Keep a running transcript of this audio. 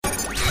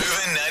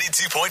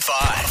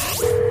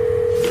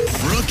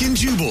92.5. Brooke and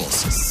Jubal's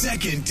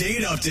second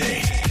date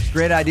update.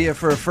 Great idea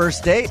for a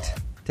first date.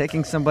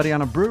 Taking somebody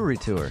on a brewery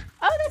tour.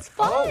 Oh, that's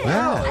fun.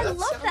 yeah. I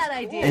love that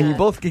idea. And you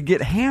both could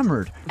get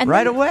hammered And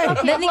right then- away.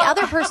 Then the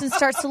other person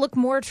starts to look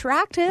more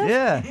attractive.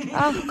 Yeah.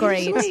 Oh,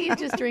 great. Usually you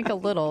just drink a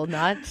little,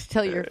 not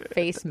till your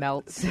face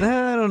melts.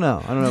 I don't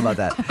know about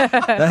that.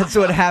 That's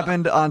what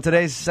happened on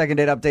today's second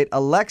date update.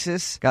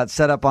 Alexis got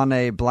set up on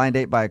a blind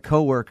date by a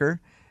coworker,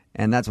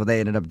 and that's what they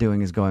ended up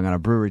doing, is going on a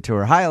brewery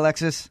tour. Hi,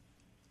 Alexis.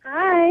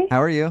 Hi.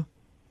 How are you?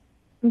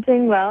 I'm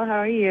doing well. How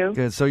are you?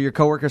 Good. So your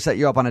coworker set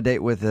you up on a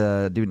date with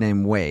a dude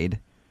named Wade.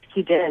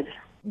 He did.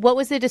 What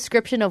was the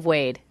description of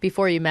Wade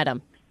before you met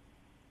him?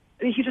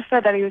 He just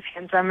said that he was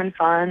handsome and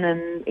fun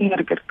and he had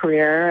a good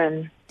career,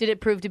 and Did it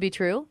prove to be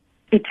true?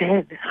 it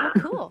did.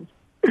 Cool.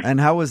 And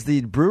how was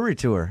the brewery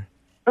tour?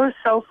 It was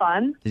so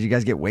fun. Did you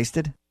guys get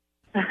wasted?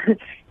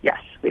 Yes,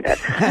 we did.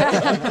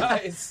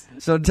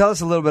 So tell us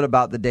a little bit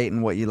about the date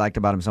and what you liked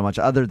about him so much,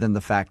 other than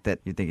the fact that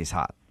you think he's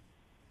hot.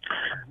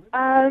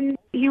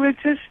 He was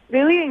just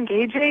really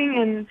engaging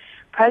and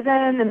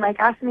present and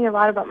asked me a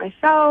lot about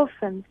myself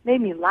and made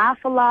me laugh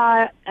a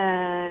lot,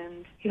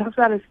 and he talked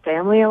about his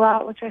family a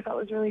lot, which I thought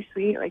was really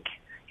sweet.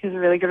 He has a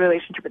really good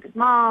relationship with his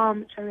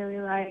mom, which I really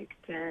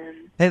liked.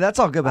 And Hey, that's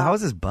all good, but how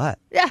was his butt?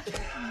 Yeah.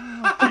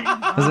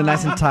 Was it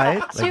nice and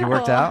tight? Like he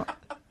worked out?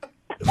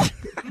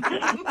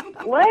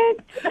 what?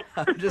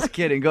 I'm just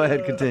kidding. Go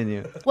ahead,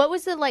 continue. What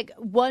was the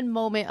one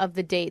moment of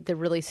the date that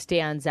really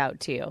stands out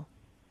to you?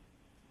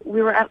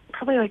 We were at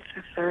probably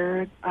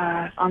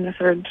on the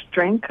third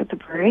drink at the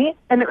brewery,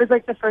 and it was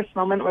the first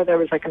moment where there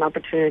was an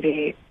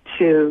opportunity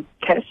to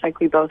kiss.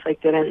 We both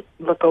didn't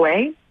look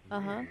away,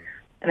 Uh-huh.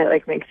 and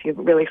it makes you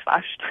really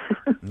flushed.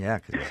 Yeah,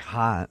 because he's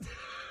hot.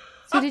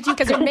 So did you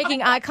Because you're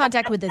making eye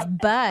contact with his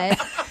butt.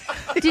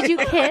 Did you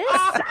kiss?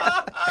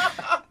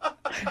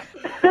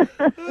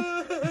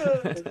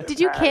 Did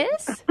you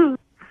kiss?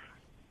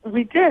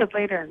 We did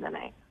later in the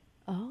night.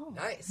 Oh.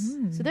 Nice.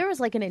 So there was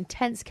an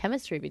intense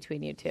chemistry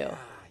between you two.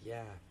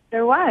 Yeah.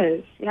 There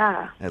was,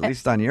 yeah. At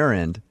least on your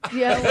end,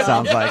 Yeah.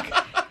 sounds like.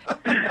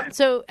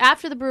 So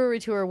after the brewery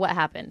tour, what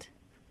happened?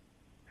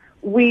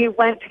 We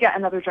went to get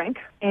another drink,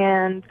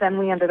 and then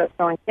we ended up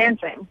going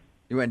dancing.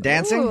 You went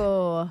dancing?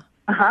 Ooh.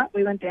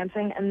 We went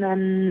dancing, and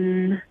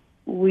then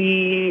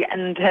we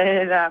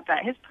ended up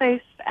at his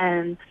place,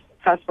 and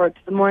fast forward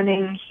to the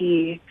morning,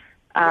 he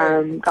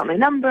got my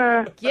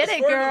number. Get Fast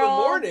it, forward to the girl.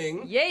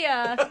 morning.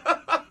 Yeah.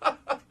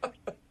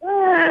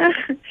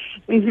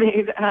 We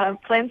made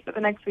plans for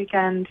the next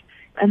weekend,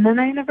 and then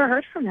I never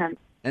heard from him.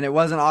 And it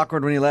wasn't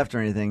awkward when he left or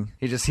anything.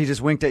 He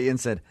just winked at you and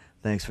said,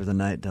 "Thanks for the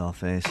night,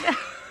 dollface."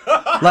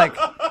 Like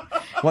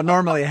what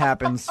normally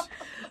happens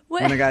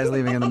when a guy's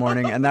leaving in the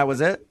morning, and that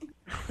was it?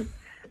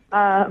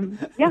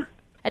 Yeah.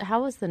 And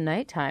how was the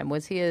nighttime?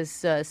 Was he as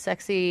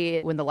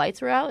sexy when the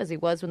lights were out as he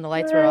was when the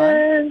lights were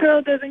on?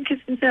 Girl doesn't kiss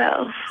and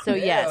tell. So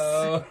yes.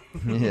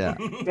 Yeah.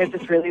 We had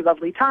this really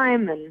lovely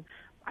time, and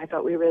I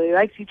thought we really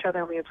liked each other,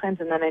 and we had plans,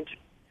 and then I just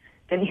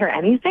didn't hear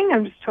anything.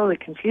 I'm just totally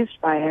confused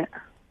by it.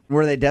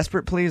 Were they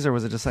desperate pleas, or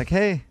was it just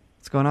hey,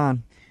 what's going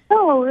on?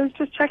 No, it was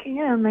just checking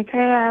in. Hey,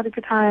 I had a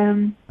good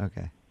time.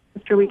 Okay.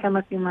 What's your weekend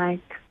looking like?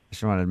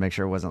 Just wanted to make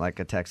sure it wasn't a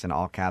text in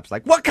all caps,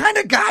 what kind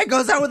of guy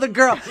goes out with a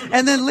girl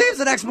and then leaves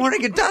the next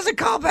morning and doesn't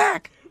call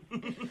back?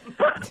 Know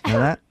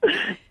that?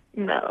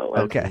 No.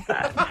 Okay.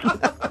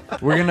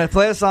 We're going to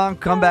play a song,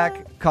 come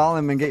back, call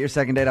him, and get your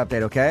second date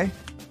update, okay?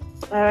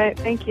 All right,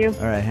 thank you.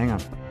 All right, hang on.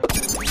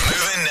 Moving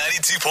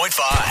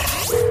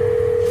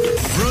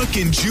 92.5. Brooke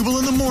and Jubal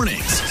in the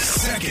mornings.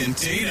 Second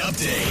date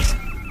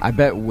update. I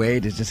bet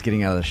Wade is just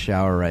getting out of the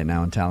shower right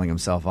now and toweling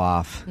himself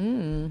off.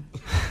 Isn't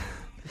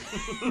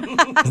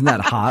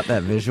that hot,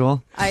 that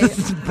visual?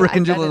 Brooke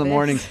and Jubal in the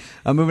morning.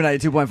 I'm moving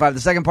 92.5. The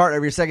second part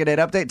of your second date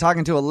update,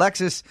 talking to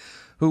Alexis,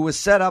 who was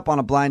set up on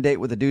a blind date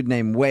with a dude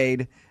named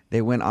Wade.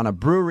 They went on a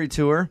brewery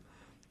tour.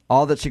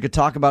 All that she could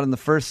talk about in the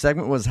first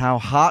segment was how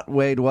hot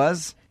Wade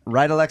was.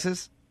 Right,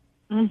 Alexis?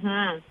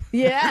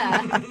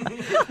 Yeah.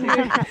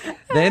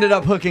 They ended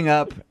up hooking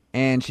up,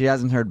 and she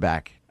hasn't heard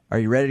back. Are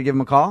you ready to give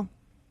him a call?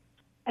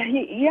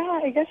 Yeah,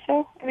 I guess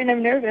so. I mean,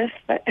 I'm nervous,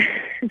 but...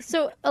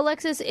 So,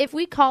 Alexis, if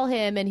we call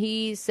him and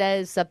he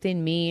says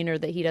something mean or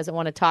that he doesn't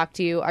want to talk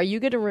to you, are you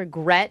going to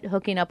regret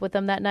hooking up with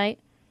him that night?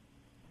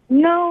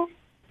 No.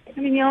 I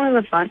mean, you only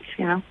live once,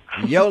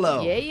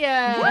 YOLO.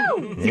 Yeah.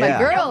 It's Yeah. my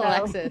girl, YOLO.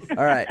 Alexis.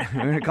 All right,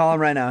 I'm going to call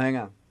him right now. Hang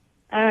on.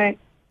 All right.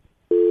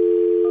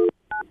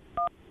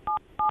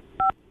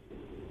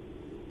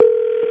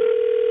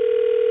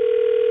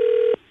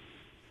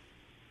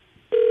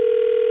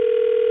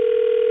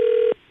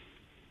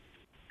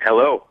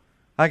 Hello.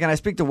 Hi, can I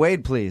speak to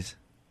Wade, please?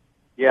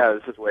 Yeah,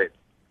 this is Wade.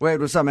 Wade,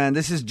 what's up, man?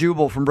 This is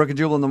Jubal from Brooke and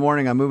Jubal in the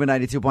morning. I'm moving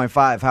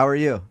 92.5. How are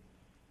you?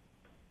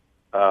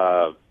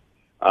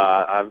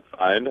 I'm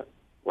fine.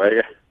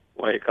 Why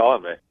are you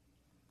calling me?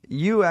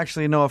 You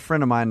actually know a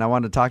friend of mine, and I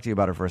wanted to talk to you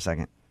about her for a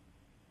second.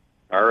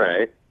 All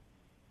right.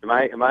 Am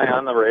I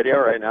on the radio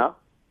right now?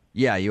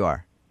 Yeah, you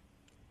are.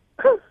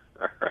 All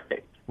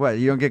right. What,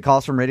 you don't get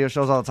calls from radio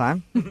shows all the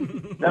time?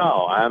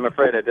 No, I'm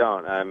afraid I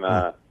don't.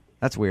 I'm,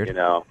 That's weird. you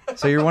know.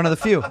 So you're one of the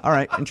few. All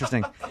right,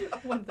 interesting.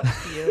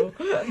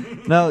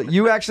 No,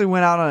 you actually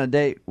went out on a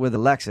date with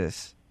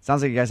Alexis.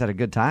 Sounds like you guys had a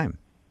good time.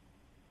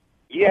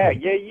 Yeah,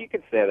 you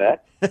could say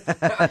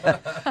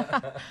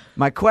that.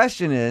 My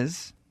question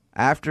is,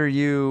 after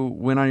you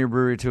went on your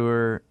brewery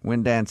tour,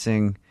 went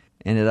dancing,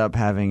 ended up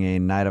having a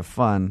night of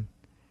fun,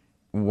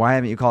 why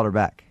haven't you called her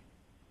back?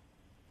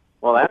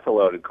 Well, that's a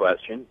loaded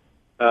question.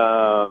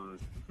 Well,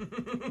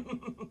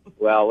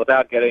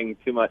 without getting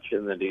too much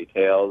in the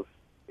details,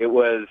 it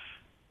was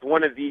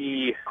one of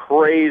the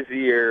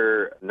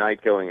crazier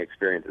night-going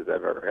experiences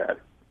I've ever had.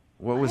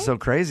 What was so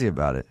crazy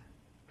about it?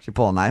 She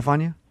pull a knife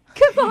on you?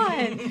 Come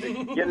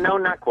on. Yeah, no,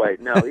 not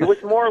quite. No, it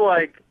was more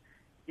like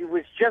it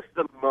was just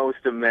the most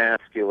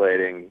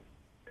emasculating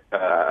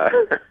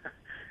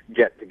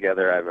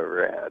get-together I've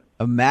ever had.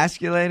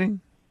 Emasculating?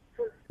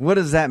 What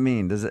does that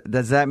mean?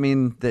 Does that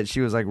mean that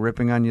she was like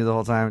ripping on you the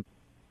whole time?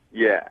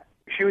 Yeah,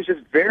 she was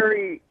just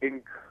very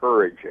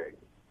encouraging.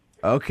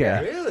 Okay.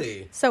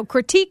 Really? So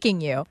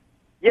critiquing you.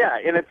 Yeah,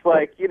 and it's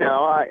like, you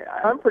know,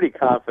 I'm pretty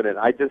confident.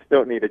 I just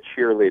don't need a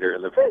cheerleader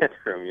in the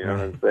bedroom, you know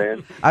what I'm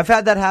saying? I've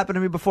had that happen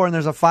to me before, and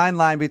there's a fine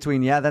line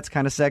between, yeah, that's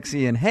kind of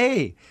sexy, and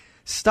hey,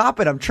 stop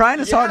it. I'm trying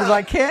as hard as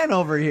I can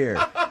over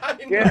here.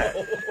 Yeah.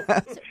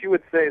 She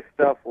would say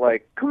stuff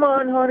like, come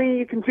on, honey,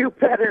 you can do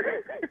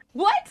better.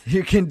 What?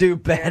 You can do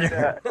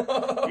better.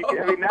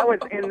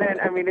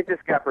 It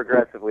just got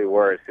progressively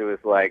worse. It was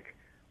like,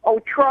 oh,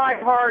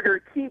 try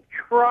harder, keep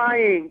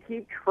trying.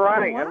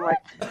 I'm like,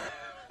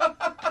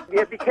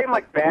 it became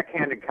like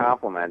backhanded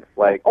compliments,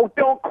 like, oh,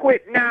 don't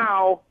quit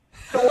now.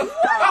 Don't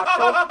stop,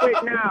 don't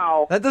quit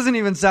now. That doesn't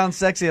even sound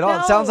sexy at all.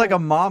 It sounds like a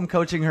mom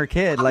coaching her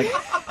kid. Like,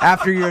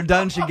 after you're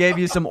done, she gave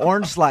you some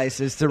orange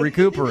slices to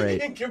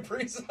recuperate.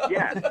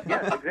 Yes,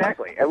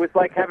 exactly. It was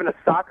like having a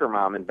soccer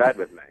mom in bed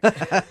with me.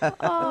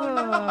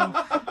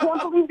 I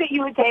can't believe that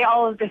you would say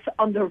all of this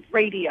on the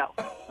radio.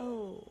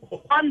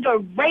 On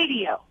the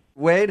radio.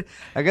 Wade,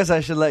 I guess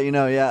I should let you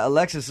know, yeah,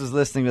 Alexis was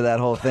listening to that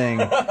whole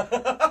thing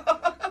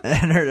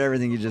and heard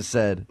everything you just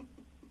said.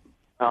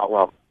 Oh,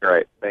 well,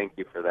 great. Thank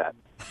you for that.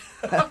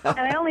 And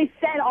I only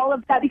said all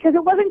of that because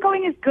it wasn't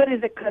going as good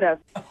as it could have.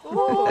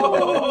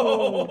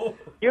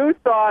 You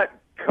thought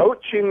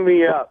coaching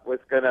me up was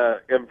going to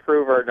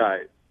improve our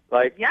night.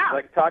 Like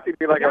talking to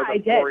me like I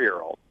was a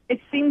 4-year-old. It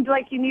seemed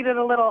like you needed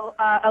a little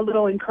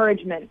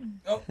encouragement.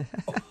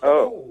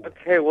 Oh,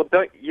 okay. Well,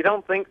 you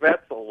don't think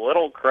that's a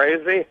little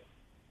crazy?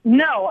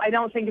 No, I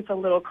don't think it's a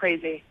little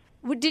crazy.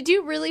 Did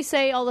you really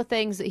say all the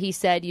things that he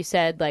said? You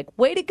said, like,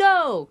 way to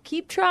go,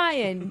 keep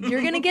trying,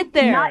 you're going to get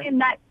there. Not in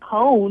that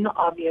tone,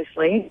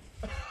 obviously.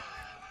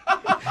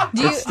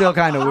 It's still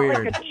kind of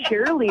weird. Like a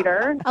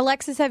cheerleader.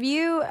 Alexis, have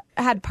you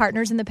had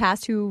partners in the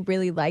past who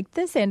really liked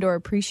this and or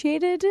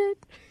appreciated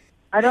it?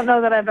 I don't know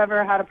that I've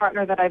ever had a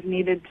partner that I've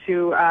needed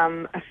to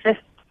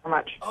assist so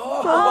much.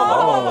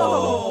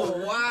 Oh,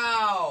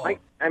 wow.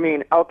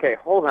 Okay,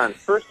 hold on.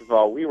 First of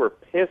all, we were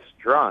pissed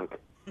drunk.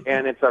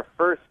 And it's our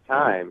first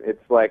time.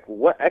 It's like,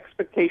 what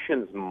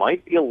expectations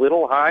might be a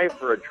little high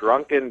for a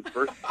drunken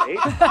first date?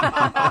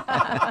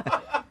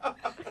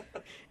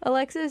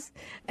 Alexis,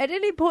 at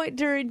any point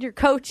during your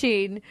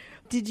coaching,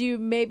 did you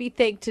maybe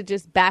think to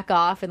just back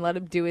off and let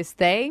him do his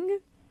thing?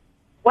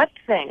 What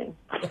thing?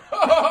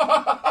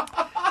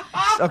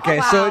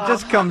 Okay, so it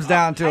just comes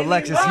down to,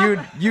 Alexis,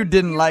 you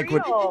didn't like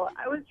what...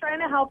 I was trying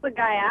to help a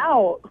guy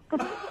out.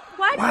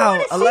 Why do you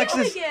want to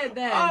Alexis, see him again,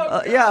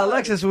 then? yeah,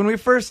 Alexis, when we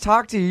first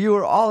talked to you, you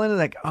were all into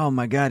like, oh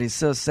my God, he's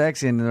so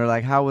sexy. And they're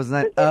like, how was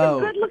that? He's a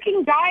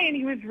good-looking guy, and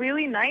he was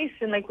really nice,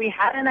 and like we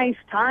had a nice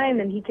time,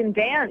 and he can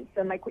dance,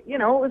 and like, you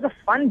know, it was a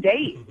fun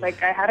date.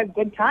 Like I had a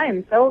good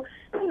time. So,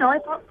 you know, I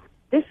thought,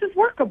 this is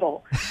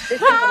workable.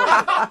 She's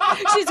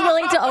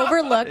willing to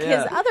overlook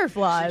his other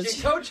flaws.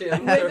 She can coach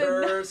him.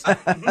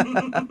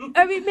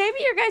 I mean, maybe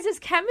your guys'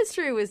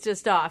 chemistry was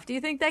just off. Do you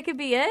think that could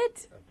be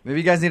it? Maybe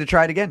you guys need to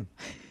try it again.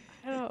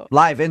 Oh.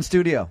 Live, in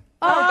studio.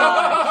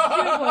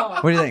 Oh,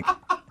 What do you think?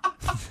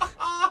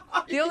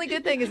 the only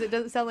good thing is it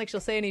doesn't sound like she'll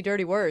say any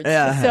dirty words.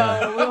 Yeah.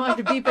 So we don't have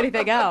to beep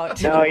anything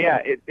out. No, yeah,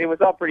 it was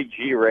all pretty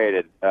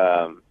G-rated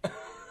from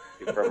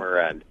her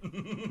end.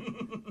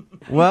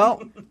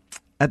 Well,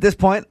 at this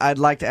point, I'd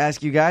like to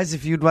ask you guys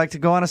if you'd like to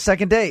go on a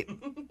second date.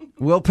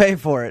 We'll pay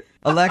for it.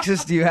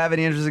 Alexis, do you have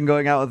any interest in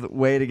going out with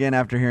Wade again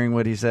after hearing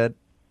what he said?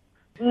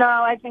 No,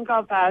 I think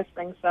I'll pass.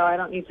 Think so. I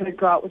don't need to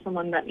go out with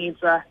someone that needs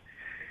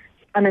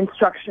an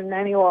instruction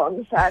manual on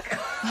the sack.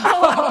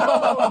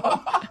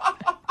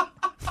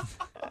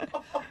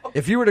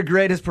 If you were to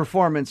grade his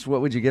performance,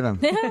 what would you give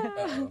him?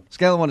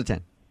 Scale of 1 to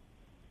 10.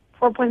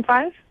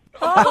 4.5.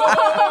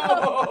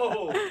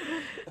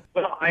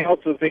 Well, I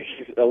also think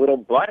she's a little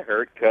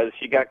butthurt because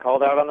she got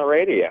called out on the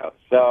radio.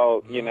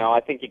 So, you know,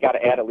 I think you got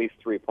to add at least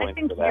 3 points I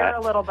think for that. you're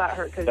a little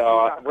butthurt because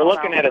we're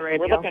looking at a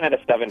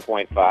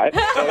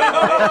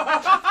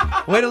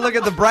 7.5. Way to look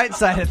at the bright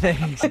side of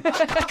things.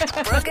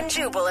 Brooke and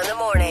Jubal in the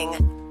morning.